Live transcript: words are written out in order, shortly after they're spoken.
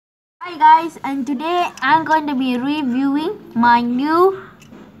Hi guys, and today I'm going to be reviewing my new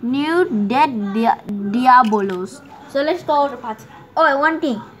Diabolos. So let's go over the parts. Oh, one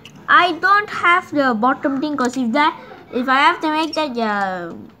thing, I don't have the bottom thing because if I have to make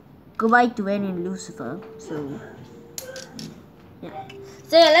that, goodbye to N in Lucifer. So yeah,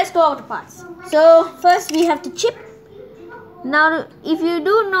 let's go over the parts. So first we have the chip. Now, if you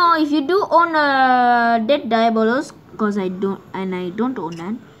do own a Dead Diabolos, because I don't own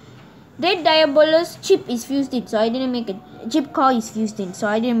that. Dead Diabolos chip is fused in, so I didn't make a chip core is fused in, so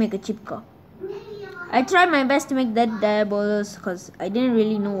I didn't make a chip core. I tried my best to make that Diabolos because I didn't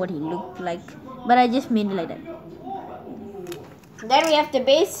really know what he looked like, but I just made it like that. Then we have the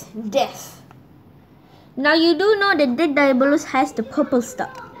base, Death. Now you do know that Dead Diabolos has the purple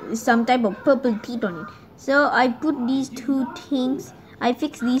stuff, some type of purple teeth on it. So I put these two things, I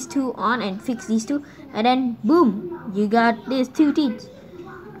fixed these two on and fixed these two, and then boom, you got these two teeth.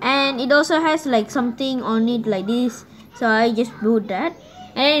 And it also has like something on it like this, so I just put that.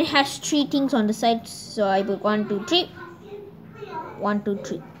 And it has three things on the sides, so I put 1 2 3 1 2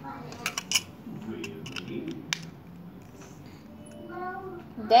 3.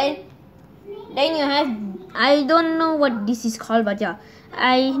 Then you have, I don't know what this is called, but yeah,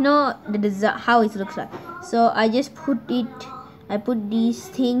 I know that is how it looks like. So I just put these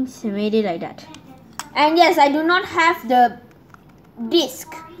things and made it like that. And yes, I do not have the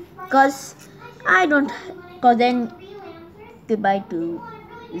disc because then goodbye to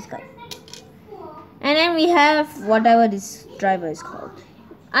this guy. And then we have whatever this driver is called.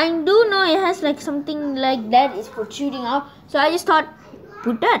 I do know it has like something like that is protruding out, so I just thought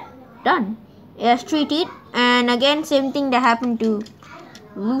put that, done. It has 3 teeth, and again same thing that happened to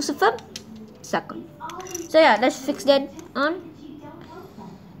Lucifer. Second. So yeah, let's fix that on.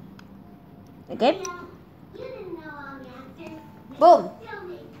 Okay. Boom.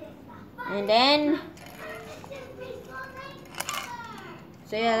 And then,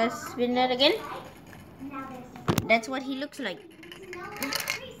 so yeah, let's spin that again. That's what he looks like.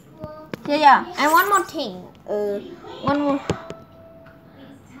 So yeah, and one more thing.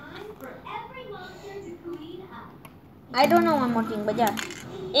 I don't know one more thing, but yeah,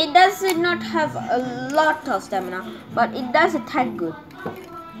 it does not have a lot of stamina, but it does attack good.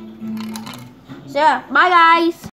 So yeah, bye guys.